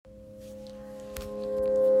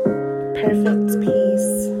Perfect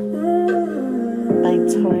Peace by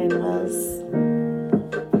Torrin Wells.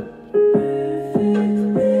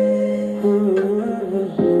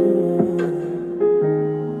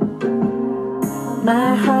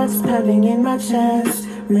 My heart's pounding in my chest.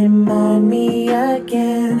 Remind me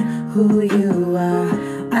again who you are.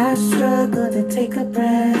 I struggle to take a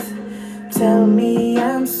breath. Tell me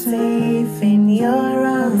I'm safe in your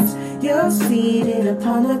arms. You're seated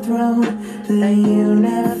upon the throne. The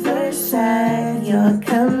universe at your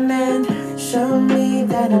command. Show me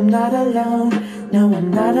that I'm not alone. No,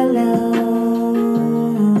 I'm not alone.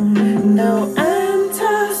 No, I'm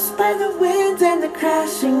tossed by the wind and the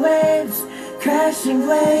crashing waves. Crashing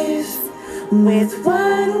waves. With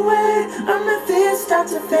one word, all my fears start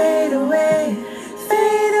to fade away.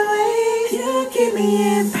 Fade away. You keep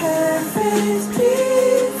me in perfect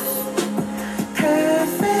peace.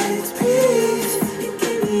 Perfect peace. You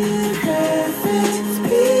keep me in perfect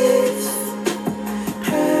peace.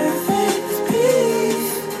 Perfect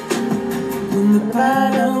peace. When the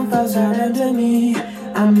bottom falls out under me,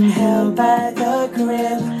 I'm held by the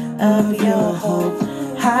grip of your hope.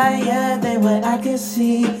 Higher than what I could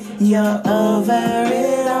see, you're over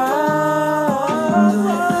it all.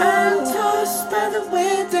 I'm tossed by the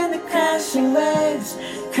wind and the crashing waves.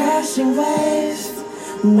 Crashing waves.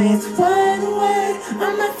 With one word,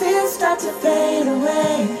 all my fears start to fade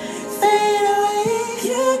away. Fade away.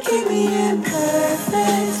 You keep me in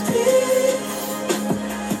perfect peace.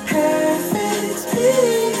 Perfect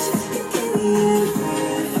peace. You keep me in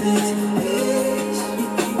perfect peace.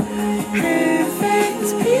 Perfect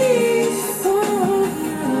peace.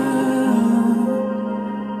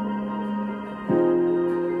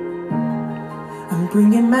 I'm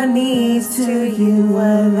bringing my knees to you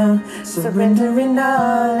alone, surrendering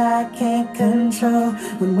all I can't control.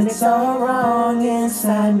 When it's all wrong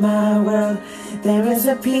inside my world, there is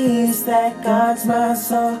a peace that guards my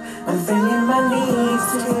soul. I'm bringing my knees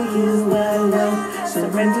to you alone,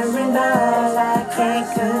 surrendering all I can't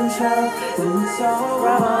control. When it's all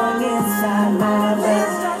wrong inside my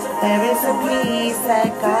world, there is a peace that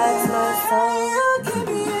guards my soul. Give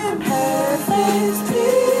me a perfect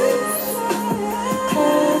peace.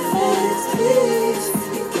 Perfect peace.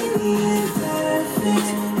 You give me a perfect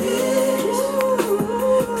peace.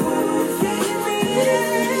 Perfect peace.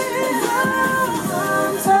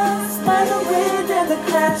 I'm tossed by the wind and the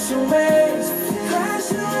crashing waves.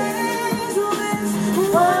 Crashing waves.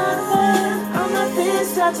 One word, all my fears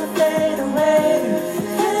start to fade away.